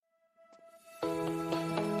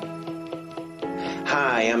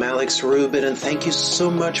Hi, I'm Alex Rubin, and thank you so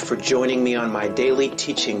much for joining me on my daily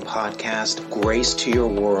teaching podcast, Grace to Your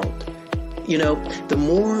World. You know, the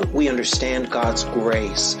more we understand God's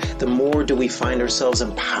grace, the more do we find ourselves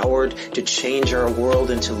empowered to change our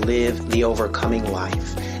world and to live the overcoming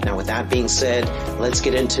life. Now, with that being said, let's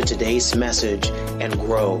get into today's message and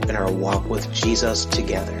grow in our walk with Jesus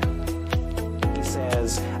together. He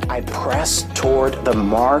says, I press toward the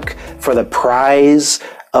mark for the prize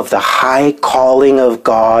of the high calling of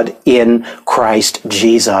God in Christ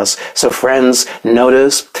Jesus. So friends,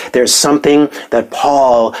 notice there's something that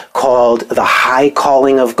Paul called the high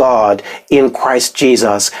calling of God in Christ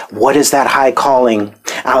Jesus. What is that high calling?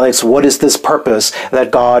 Alex, what is this purpose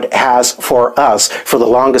that God has for us? For the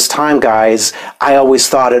longest time, guys, I always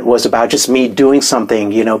thought it was about just me doing something,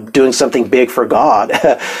 doing something big for God.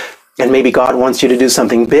 And maybe God wants you to do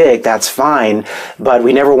something big, that's fine. But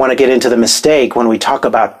we never want to get into the mistake when we talk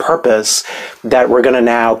about purpose that we're going to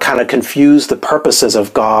now kind of confuse the purposes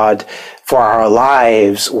of God for our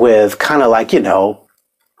lives with kind of like,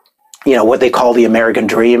 what they call the American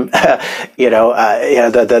dream, the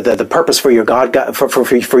purpose for your God,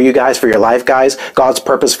 for you guys, for your life, guys, God's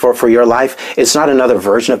purpose for your life. It's not another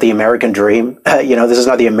version of the American dream. This is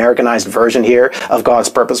not the Americanized version here of God's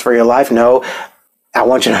purpose for your life. No. I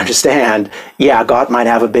want you to understand, God might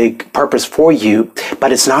have a big purpose for you,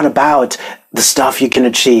 but it's not about the stuff you can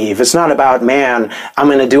achieve. It's not about, man, I'm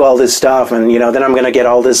going to do all this stuff and, then I'm going to get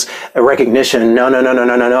all this recognition. No.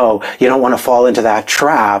 You don't want to fall into that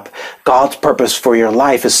trap. God's purpose for your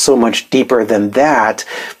life is so much deeper than that.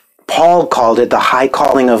 Paul called it the high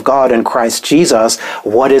calling of God in Christ Jesus.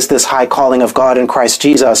 What is this high calling of God in Christ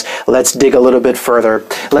Jesus? Let's dig a little bit further.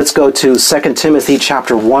 Let's go to 2 Timothy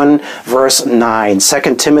chapter 1, verse 9.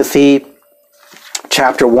 2 Timothy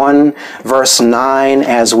chapter 1, verse 9,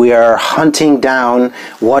 as we are hunting down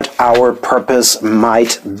what our purpose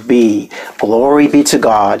might be. Glory be to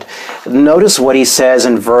God. Notice what he says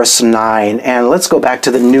in verse 9, and let's go back to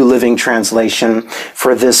the New Living Translation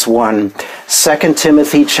for this one. 2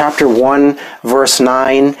 Timothy chapter 1, verse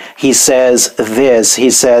 9, he says this. He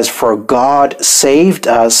says, for God saved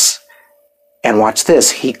us, and watch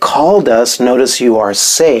this, he called us. Notice you are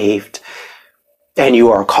saved, and you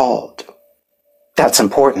are called. That's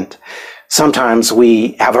important. Sometimes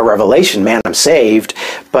we have a revelation, man, I'm saved,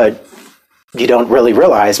 but you don't really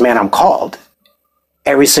realize, man, I'm called.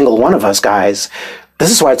 Every single one of us, guys.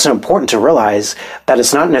 This is why it's so important to realize that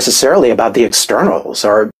it's not necessarily about the externals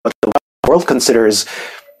or what the world considers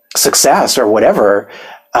success or whatever.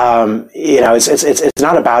 It's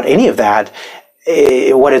not about any of that.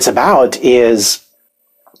 What it's about is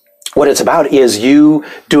you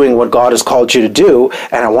doing what God has called you to do.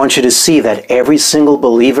 And I want you to see that every single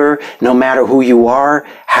believer, no matter who you are,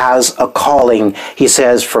 has a calling. He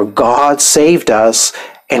says, for God saved us,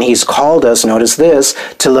 and he's called us, notice this,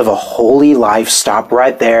 to live a holy life. Stop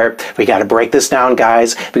right there. We got to break this down,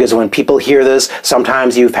 guys, because when people hear this,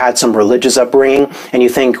 sometimes you've had some religious upbringing and you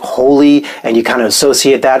think holy and you kind of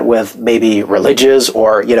associate that with maybe religious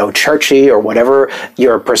or, churchy or whatever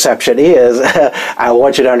your perception is. I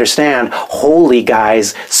want you to understand, holy,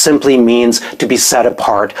 guys, simply means to be set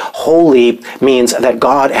apart. Holy means that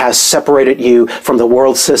God has separated you from the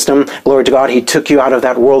world system. Glory to God. He took you out of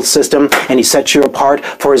that world system and he set you apart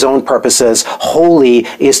for his own purposes. Holy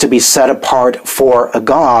is to be set apart for a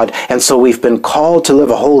God. And so we've been called to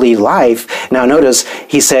live a holy life. Now notice,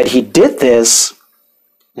 he said he did this.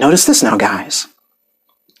 Notice this now, guys.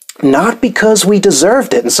 Not because we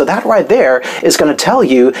deserved it. And so that right there is going to tell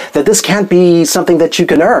you that this can't be something that you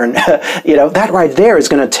can earn. That right there is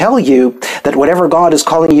going to tell you that whatever God is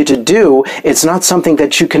calling you to do, it's not something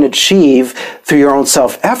that you can achieve through your own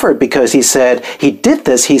self-effort, because he said he did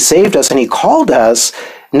this, he saved us, and he called us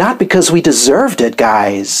not because we deserved it,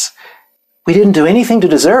 guys. We didn't do anything to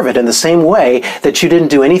deserve it. In the same way that you didn't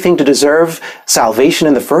do anything to deserve salvation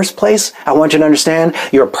in the first place, I want you to understand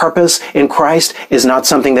your purpose in Christ is not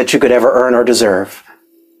something that you could ever earn or deserve.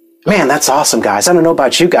 Man, that's awesome, guys. I don't know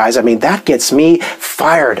about you guys. I mean, that gets me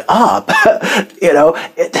fired up,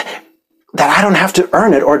 that I don't have to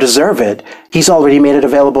earn it or deserve it. He's already made it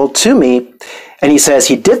available to me. And he says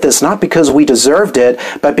he did this not because we deserved it,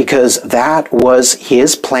 but because that was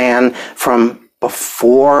his plan from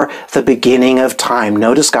before the beginning of time.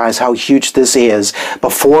 Notice, guys, how huge this is.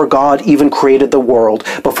 Before God even created the world,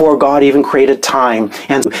 before God even created time,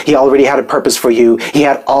 and he already had a purpose for you. He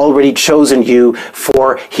had already chosen you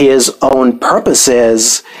for his own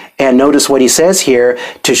purposes. And notice what he says here,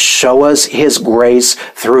 to show us his grace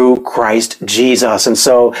through Christ Jesus. And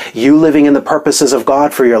so you living in the purposes of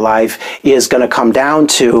God for your life is going to come down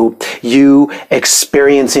to you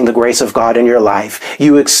experiencing the grace of God in your life,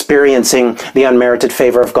 you experiencing the unmerited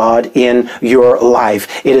favor of God in your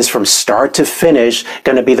life. It is from start to finish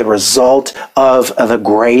going to be the result of the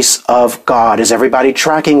grace of God. Is everybody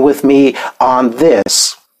tracking with me on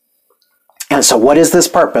this? And so what is this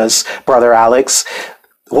purpose, Brother Alex?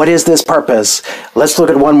 What is this purpose? Let's look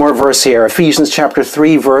at one more verse here. Ephesians chapter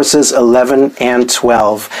 3, verses 11 and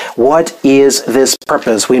 12. What is this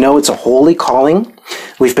purpose? We know it's a holy calling.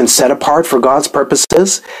 We've been set apart for God's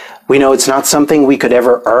purposes. We know it's not something we could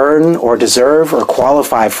ever earn or deserve or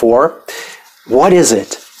qualify for. What is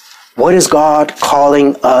it? What is God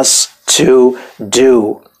calling us to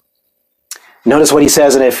do? Notice what he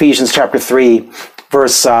says in Ephesians chapter 3,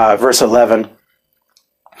 verse 11.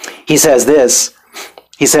 He says this.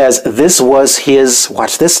 He says, this was his,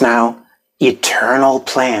 watch this now, eternal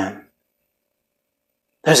plan.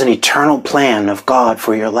 There's an eternal plan of God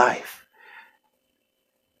for your life.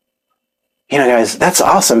 You know, guys, that's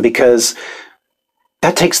awesome because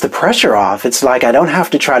that takes the pressure off. It's like I don't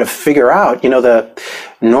have to try to figure out, the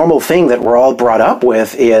normal thing that we're all brought up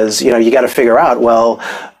with is, you got to figure out, well,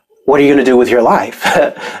 what are you going to do with your life?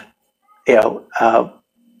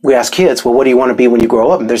 We ask kids, well, what do you want to be when you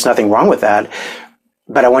grow up? And there's nothing wrong with that.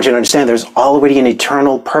 But I want you to understand there's already an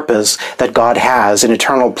eternal purpose that God has, an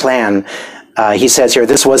eternal plan. He says here,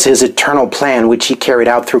 this was his eternal plan, which he carried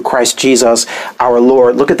out through Christ Jesus, our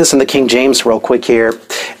Lord. Look at this in the King James real quick here.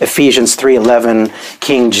 Ephesians 3:11,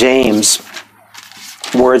 King James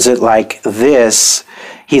words it like this.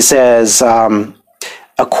 He says,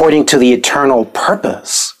 according to the eternal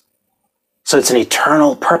purpose. So it's an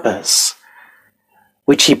eternal purpose,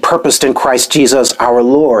 which he purposed in Christ Jesus our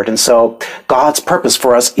Lord. And so God's purpose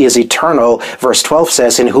for us is eternal. Verse 12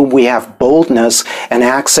 says, in whom we have boldness and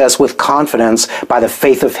access with confidence by the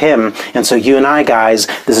faith of him. And so you and I, guys,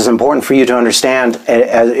 this is important for you to understand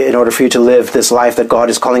in order for you to live this life that God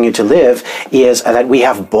is calling you to live, is that we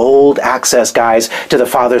have bold access, guys, to the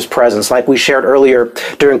Father's presence. Like we shared earlier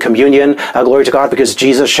during communion, glory to God, because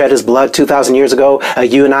Jesus shed his blood 2,000 years ago,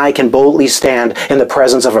 you and I can boldly stand in the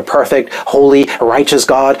presence of a perfect, holy, righteous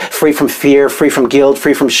God, free from fear, free from guilt,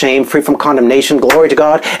 free from shame, free from condemnation. Glory to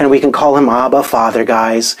God. And we can call him Abba, Father,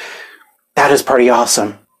 guys. That is pretty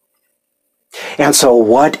awesome. And so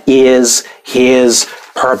what is his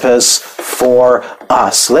purpose for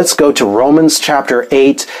us? Let's go to Romans chapter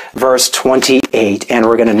 8, verse 28. And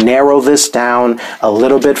we're going to narrow this down a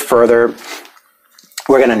little bit further.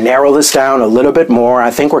 We're going to narrow this down a little bit more. I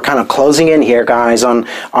think we're kind of closing in here, guys, on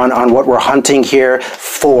what we're hunting here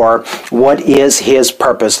for. What is his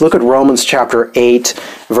purpose? Look at Romans chapter 8,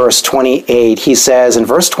 verse 28. He says in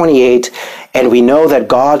verse 28, and we know that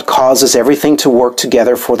God causes everything to work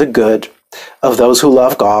together for the good of those who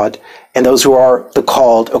love God and those who are the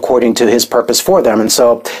called according to his purpose for them. And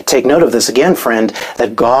so take note of this again, friend,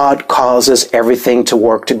 that God causes everything to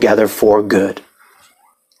work together for good.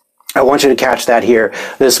 I want you to catch that here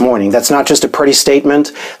this morning. That's not just a pretty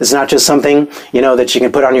statement. It's not just something, that you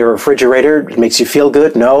can put on your refrigerator. It makes you feel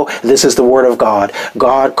good. No, this is the word of God.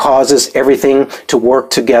 God causes everything to work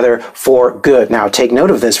together for good. Now, take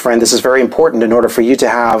note of this, friend. This is very important in order for you to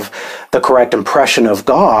have the correct impression of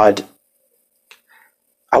God.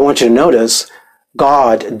 I want you to notice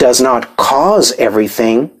God does not cause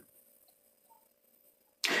everything,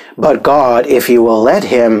 but God, if you will let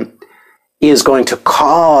him, is going to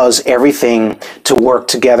cause everything to work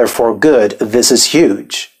together for good. This is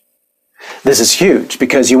huge. This is huge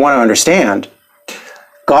because you want to understand,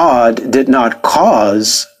 God did not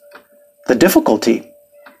cause the difficulty.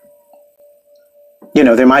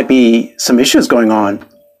 There might be some issues going on,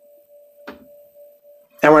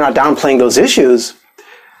 and we're not downplaying those issues,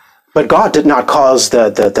 but God did not cause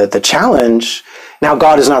the challenge. Now,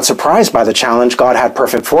 God is not surprised by the challenge. God had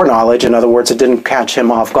perfect foreknowledge. In other words, it didn't catch him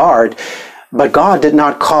off guard. But God did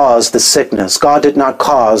not cause the sickness. God did not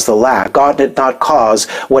cause the lack. God did not cause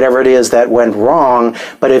whatever it is that went wrong.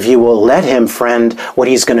 But if you will let him, friend, what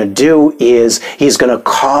he's going to do is he's going to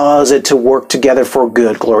cause it to work together for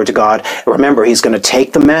good. Glory to God. Remember, he's going to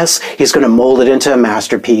take the mess. He's going to mold it into a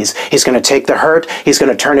masterpiece. He's going to take the hurt. He's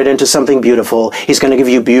going to turn it into something beautiful. He's going to give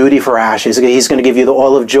you beauty for ashes. He's going to give you the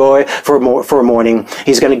oil of joy for mourning.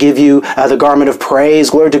 He's going to give you the garment of praise.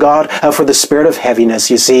 Glory to God for the spirit of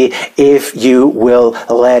heaviness. You see, if you will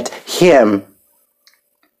let him.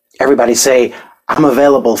 Everybody say, I'm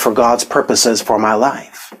available for God's purposes for my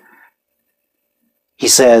life. He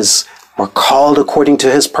says, we're called according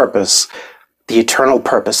to his purpose, the eternal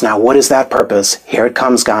purpose. Now, what is that purpose? Here it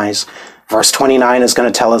comes, guys. Verse 29 is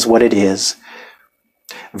going to tell us what it is.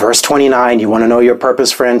 Verse 29, you want to know your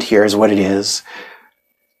purpose, friend? Here's what it is.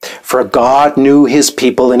 For God knew his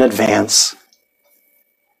people in advance,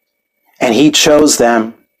 and he chose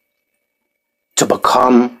them to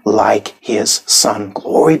become like his Son.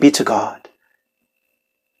 Glory be to God.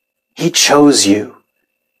 He chose you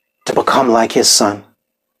to become like his Son,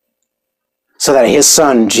 so that his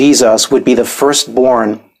Son, Jesus, would be the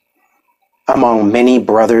firstborn among many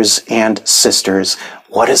brothers and sisters.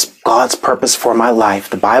 What is God's purpose for my life?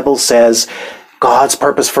 The Bible says God's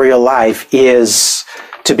purpose for your life is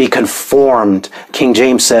to be conformed. King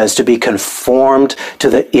James says to be conformed to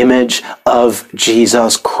the image of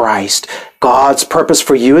Jesus Christ. God's purpose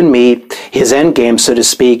for you and me, his end game, so to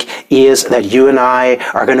speak, is that you and I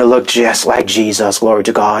are going to look just like Jesus. Glory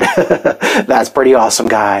to God. That's pretty awesome,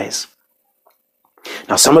 guys.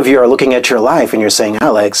 Now, some of you are looking at your life and you're saying,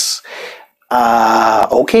 Alex,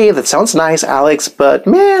 okay, that sounds nice, Alex, but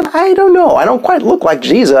man, I don't know. I don't quite look like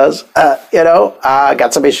Jesus.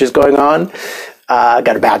 Got some issues going on.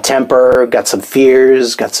 Got a bad temper, got some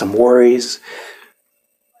fears, got some worries.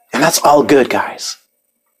 And that's all good, guys.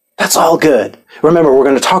 That's all good. Remember, we're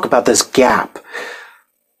going to talk about this gap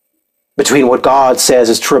between what God says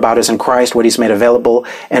is true about us in Christ, what he's made available,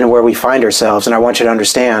 and where we find ourselves. And I want you to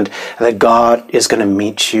understand that God is going to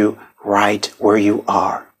meet you right where you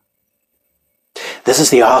are. This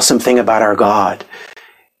is the awesome thing about our God.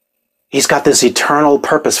 He's got this eternal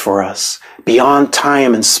purpose for us, beyond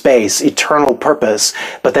time and space, eternal purpose.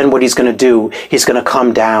 But then what he's going to do, he's going to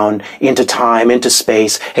come down into time, into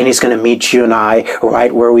space, and he's going to meet you and I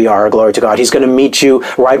right where we are. Glory to God. He's going to meet you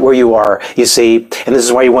right where you are, you see. And this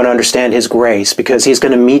is why you want to understand his grace, because he's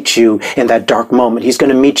going to meet you in that dark moment. He's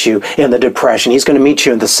going to meet you in the depression. He's going to meet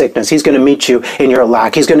you in the sickness. He's going to meet you in your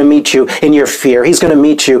lack. He's going to meet you in your fear. He's going to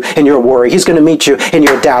meet you in your worry. He's going to meet you in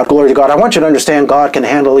your doubt. Glory to God. I want you to understand God can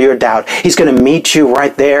handle your doubt. He's going to meet you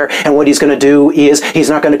right there, and what he's going to do is he's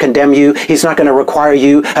not going to condemn you. He's not going to require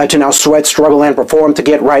you to now sweat, struggle, and perform to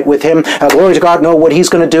get right with him. Glory to God. No, what he's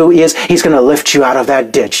going to do is he's going to lift you out of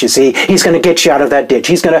that ditch, you see. He's going to get you out of that ditch.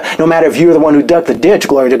 He's going to, no matter if you're the one who dug the ditch,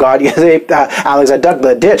 glory to God, you see, Alex, I dug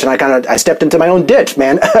the ditch, and I stepped into my own ditch,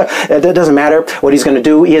 man. That doesn't matter. What he's going to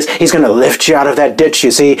do is he's going to lift you out of that ditch, you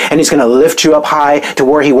see, and he's going to lift you up high to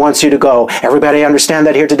where he wants you to go. Everybody understand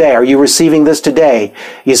that here today? Are you receiving this today?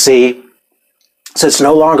 You see? So it's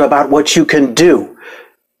no longer about what you can do.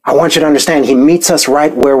 I want you to understand he meets us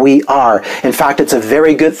right where we are. In fact, it's a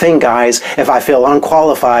very good thing, guys, if I feel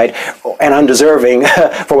unqualified and undeserving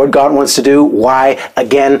for what God wants to do. Why?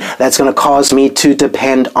 Again, that's going to cause me to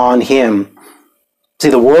depend on him. See,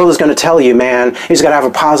 the world is going to tell you, man, you just got to have a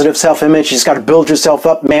positive self-image. You just got to build yourself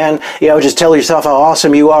up, man. Just tell yourself how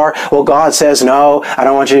awesome you are. Well, God says, no, I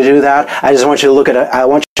don't want you to do that. I just want you to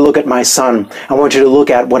look at my Son. I want you to look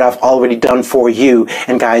at what I've already done for you.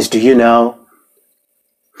 And guys, do you know,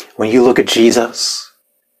 when you look at Jesus,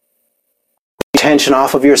 attention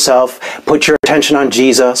off of yourself, put your attention on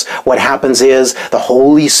Jesus, what happens is the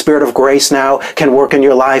Holy Spirit of grace now can work in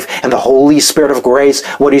your life, and the Holy Spirit of grace,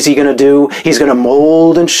 what is he going to do? He's going to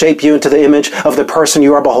mold and shape you into the image of the person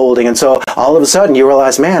you are beholding. And so all of a sudden you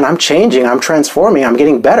realize, man, I'm changing, I'm transforming, I'm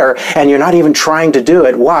getting better, and you're not even trying to do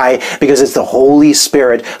it. Why? Because it's the Holy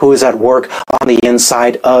Spirit who is at work on the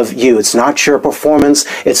inside of you. It's not your performance,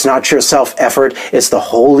 it's not your self-effort, it's the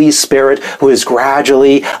Holy Spirit who is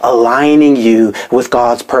gradually aligning you with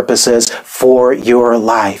God's purposes for your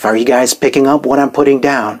life. Are you guys picking up what I'm putting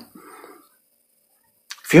down?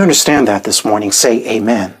 If you understand that this morning, say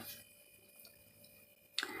amen.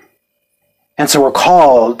 And so we're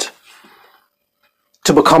called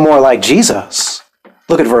to become more like Jesus.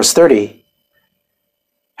 Look at verse 30.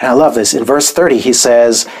 And I love this. In verse 30, he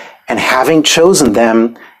says, and having chosen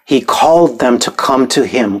them, he called them to come to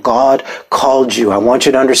him. God called you. I want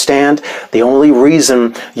you to understand the only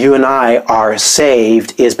reason you and I are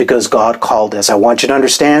saved is because God called us. I want you to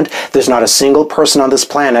understand there's not a single person on this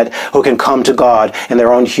planet who can come to God in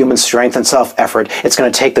their own human strength and self-effort. It's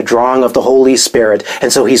going to take the drawing of the Holy Spirit.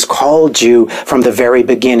 And so he's called you from the very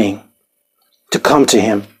beginning to come to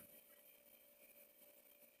him.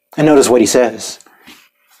 And notice what he says.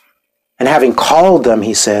 And having called them,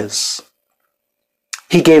 he says,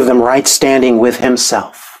 he gave them right standing with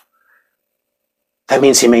himself. That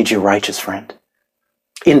means he made you righteous, friend,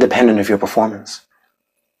 independent of your performance.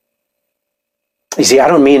 You see, I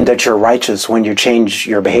don't mean that you're righteous when you change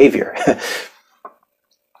your behavior.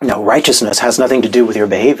 No, righteousness has nothing to do with your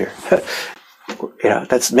behavior.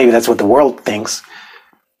 Maybe that's what the world thinks.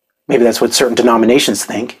 Maybe that's what certain denominations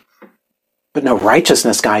think. But no,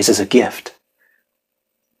 righteousness, guys, is a gift.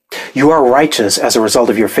 You are righteous as a result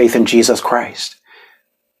of your faith in Jesus Christ.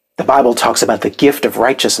 The Bible talks about the gift of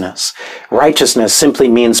righteousness. Righteousness simply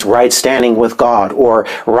means right standing with God or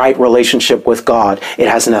right relationship with God. It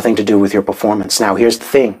has nothing to do with your performance. Now, here's the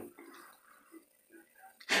thing.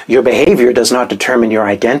 Your behavior does not determine your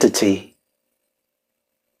identity,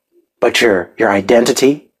 but your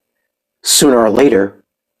identity, sooner or later,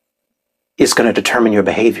 is going to determine your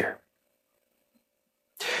behavior.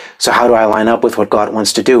 So how do I line up with what God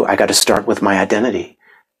wants to do? I got to start with my identity.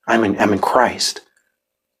 I'm in Christ.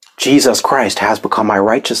 Jesus Christ has become my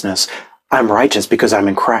righteousness. I'm righteous because I'm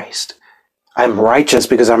in Christ. I'm righteous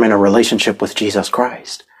because I'm in a relationship with Jesus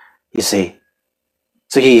Christ. You see?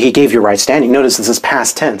 So he gave you right standing. Notice this is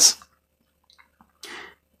past tense.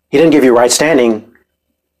 He didn't give you right standing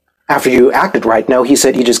after you acted right. No, he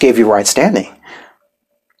said he just gave you right standing.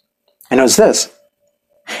 And notice this.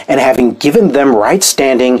 And having given them right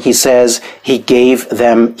standing, he says he gave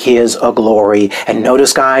them his glory. And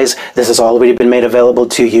notice, guys, this has already been made available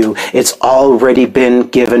to you. It's already been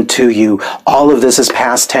given to you. All of this is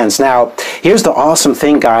past tense. Now, here's the awesome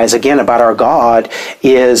thing, guys, again, about our God,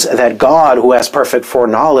 is that God, who has perfect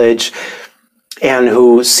foreknowledge and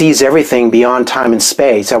who sees everything beyond time and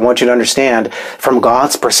space, I want you to understand, from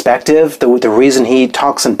God's perspective, the reason he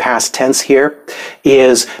talks in past tense here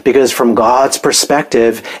is because from God's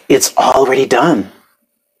perspective, it's already done.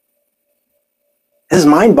 This is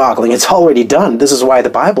mind-boggling. It's already done. This is why the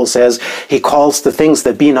Bible says he calls the things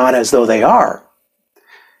that be not as though they are.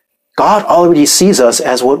 God already sees us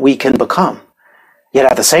as what we can become. Yet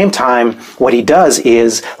at the same time, what he does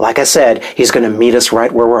is, like I said, he's going to meet us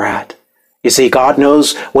right where we're at. You see, God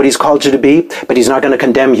knows what he's called you to be, but he's not going to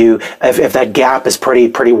condemn you if that gap is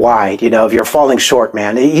pretty wide. You know, if you're falling short,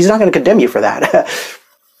 man, he's not going to condemn you for that.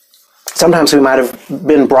 Sometimes we might have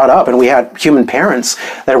been brought up and we had human parents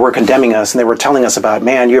that were condemning us and they were telling us about,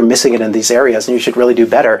 man, you're missing it in these areas and you should really do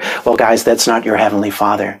better. Well, guys, that's not your heavenly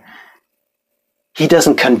Father. He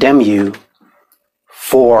doesn't condemn you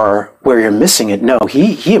for where you're missing it. No,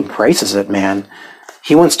 he embraces it, man.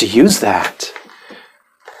 He wants to use that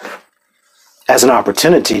as an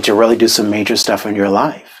opportunity to really do some major stuff in your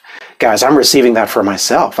life. Guys, I'm receiving that for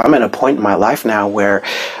myself. I'm at a point in my life now where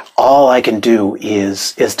all I can do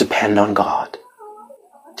is depend on God.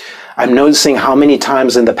 I'm noticing how many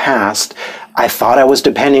times in the past I thought I was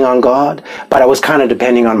depending on God, but I was kind of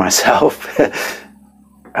depending on myself.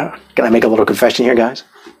 Can I make a little confession here, guys?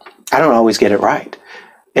 I don't always get it right.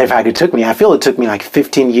 In fact, I feel it took me like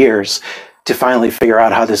 15 years to finally figure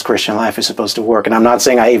out how this Christian life is supposed to work. And I'm not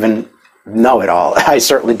saying I even know it all. I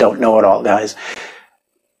certainly don't know it all, guys.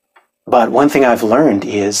 But one thing I've learned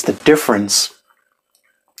is the difference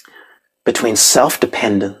between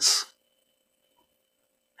self-dependence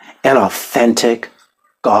and authentic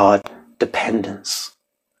God dependence.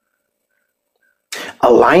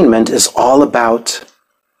 Alignment is all about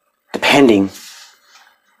depending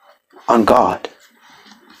on God.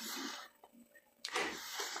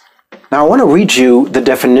 Now, I want to read you the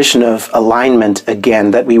definition of alignment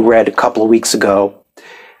again that we read a couple of weeks ago.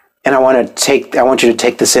 And I want you to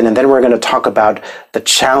take this in, and then we're going to talk about the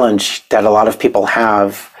challenge that a lot of people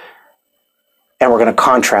have. And we're going to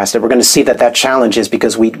contrast it. We're going to see that challenge is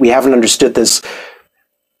because we haven't understood this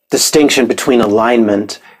distinction between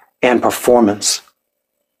alignment and performance.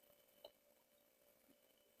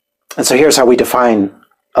 And so here's how we define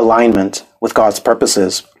alignment with God's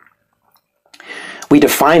purposes. We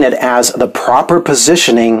define it as the proper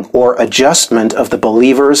positioning or adjustment of the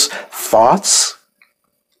believer's thoughts,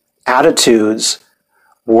 attitudes,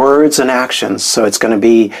 words, and actions. So it's going to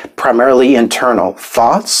be primarily internal.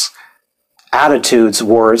 Thoughts, attitudes,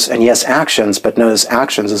 words, and yes, actions, but notice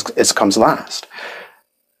actions comes last.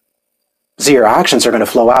 So your actions are going to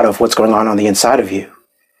flow out of what's going on the inside of you.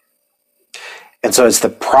 And so it's the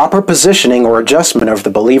proper positioning or adjustment of the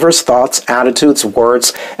believer's thoughts, attitudes,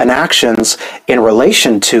 words, and actions in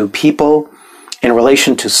relation to people, in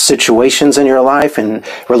relation to situations in your life, in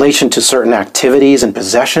relation to certain activities and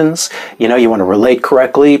possessions. You know, you want to relate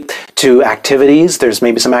correctly to activities. There's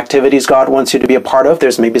maybe some activities God wants you to be a part of.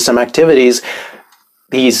 There's maybe some activities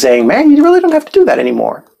he's saying, man, you really don't have to do that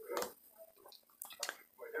anymore.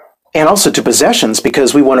 And also to possessions,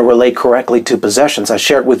 because we want to relate correctly to possessions. I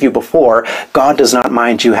shared with you before, God does not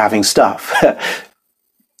mind you having stuff.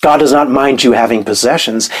 God does not mind you having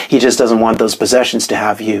possessions. He just doesn't want those possessions to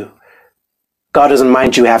have you. God doesn't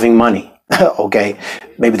mind you having money. Okay,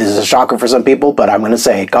 maybe this is a shocker for some people, but I'm going to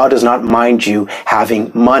say God does not mind you having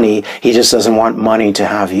money. He just doesn't want money to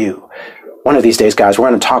have you. One of these days, guys, we're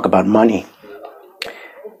going to talk about money.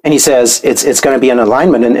 And he says it's going to be in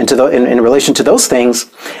alignment in relation to those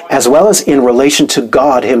things, as well as in relation to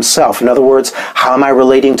God himself. In other words, how am I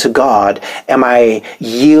relating to God? Am I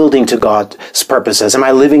yielding to God's purposes? Am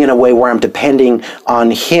I living in a way where I'm depending on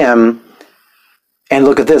him? And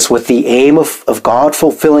look at this, with the aim of God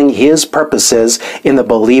fulfilling his purposes in the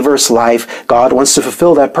believer's life. God wants to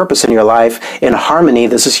fulfill that purpose in your life in harmony,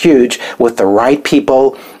 this is huge, with the right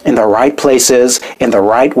people, in the right places, in the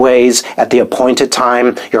right ways, at the appointed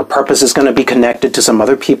time. Your purpose is going to be connected to some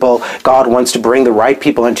other people. God wants to bring the right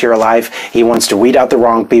people into your life. He wants to weed out the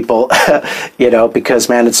wrong people, because,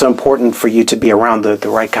 man, it's so important for you to be around the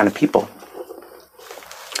right kind of people.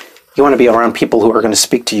 You want to be around people who are going to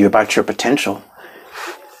speak to you about your potential.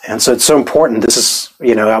 And so it's so important. This is,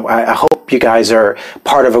 I hope you guys are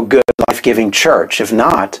part of a good, life-giving church. If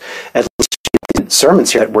not, at least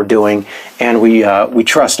sermons here that we're doing, and we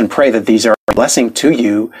trust and pray that these are a blessing to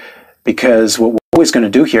you, because what we're always going to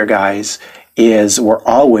do here, guys, is we're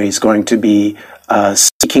always going to be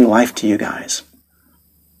speaking life to you guys.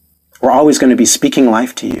 We're always going to be speaking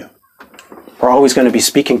life to you. We're always going to be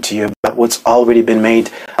speaking to you about what's already been made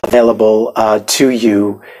available to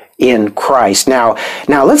you in Christ. Now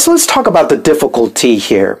let's talk about the difficulty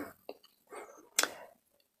here.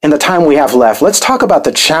 In the time we have left, let's talk about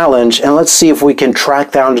the challenge, and let's see if we can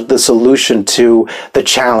track down the solution to the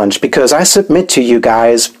challenge. Because I submit to you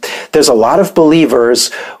guys, there's a lot of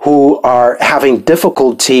believers who are having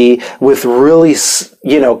difficulty with really,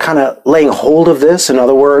 kind of laying hold of this. In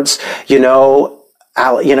other words, you're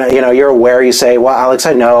aware, you say, well, Alex,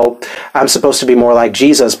 I know I'm supposed to be more like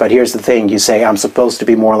Jesus, but here's the thing. You say, I'm supposed to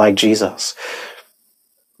be more like Jesus.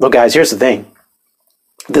 Well, guys, here's the thing.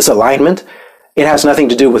 This alignment, it has nothing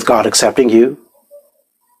to do with God accepting you.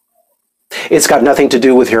 It's got nothing to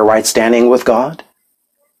do with your right standing with God.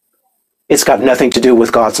 It's got nothing to do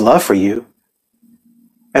with God's love for you.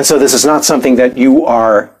 And so this is not something that you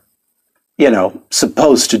are,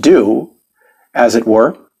 supposed to do, as it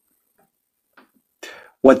were.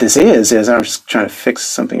 What this is I'm just trying to fix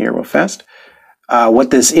something here real fast.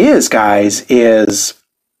 What this is, guys, it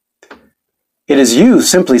is you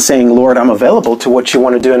simply saying, Lord, I'm available to what you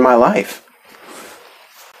want to do in my life.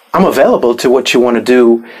 I'm available to what you want to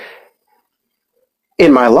do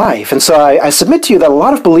in my life. And so I submit to you that a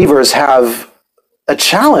lot of believers have a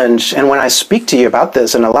challenge. And when I speak to you about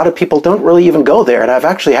this, and a lot of people don't really even go there, and I've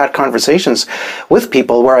actually had conversations with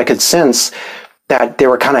people where I could sense that they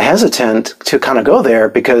were kind of hesitant to kind of go there,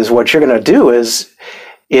 because what you're going to do is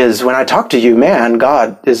when I talk to you, man,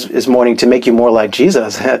 God is wanting to make you more like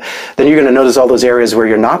Jesus. Then you're going to notice all those areas where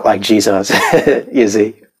you're not like Jesus, you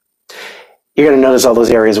see. You're going to notice all those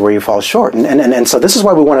areas where you fall short. And so this is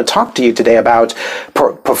why we want to talk to you today about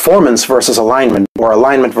performance versus alignment, or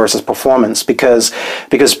alignment versus performance, because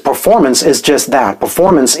performance is just that.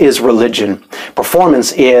 Performance is religion.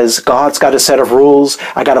 Performance is God's got a set of rules.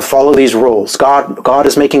 I got to follow these rules. God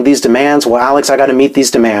is making these demands. Well, Alex, I got to meet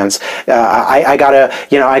these demands. I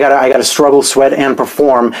gotta struggle, sweat, and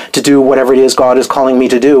perform to do whatever it is God is calling me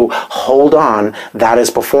to do. Hold on. That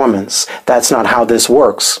is performance. That's not how this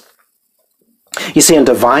works. You see, in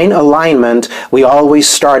divine alignment, we always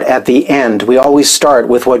start at the end. We always start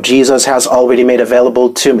with what Jesus has already made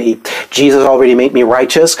available to me. Jesus already made me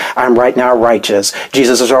righteous. I'm right now righteous.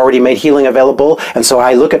 Jesus has already made healing available. And so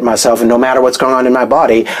I look at myself, and no matter what's going on in my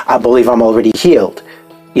body, I believe I'm already healed.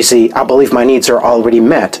 You see, I believe my needs are already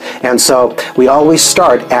met. And so we always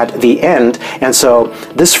start at the end. And so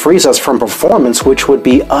this frees us from performance, which would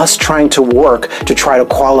be us trying to work to try to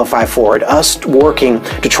qualify for it, us working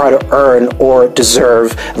to try to earn or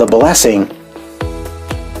deserve the blessing.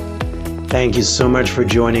 Thank you so much for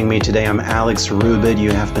joining me today. I'm Alex Rubin.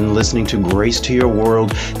 You have been listening to Grace to Your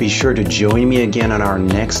World. Be sure to join me again on our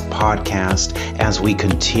next podcast as we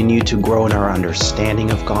continue to grow in our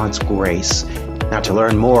understanding of God's grace. Now, to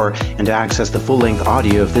learn more and to access the full-length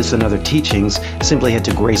audio of this and other teachings, simply head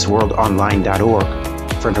to graceworldonline.org.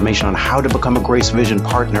 For information on how to become a Grace Vision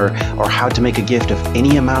partner or how to make a gift of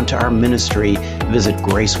any amount to our ministry, visit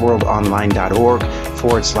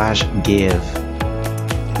graceworldonline.org/give.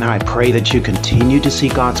 Now, I pray that you continue to see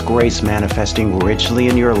God's grace manifesting richly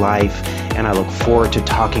in your life, and I look forward to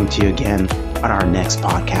talking to you again on our next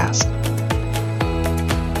podcast.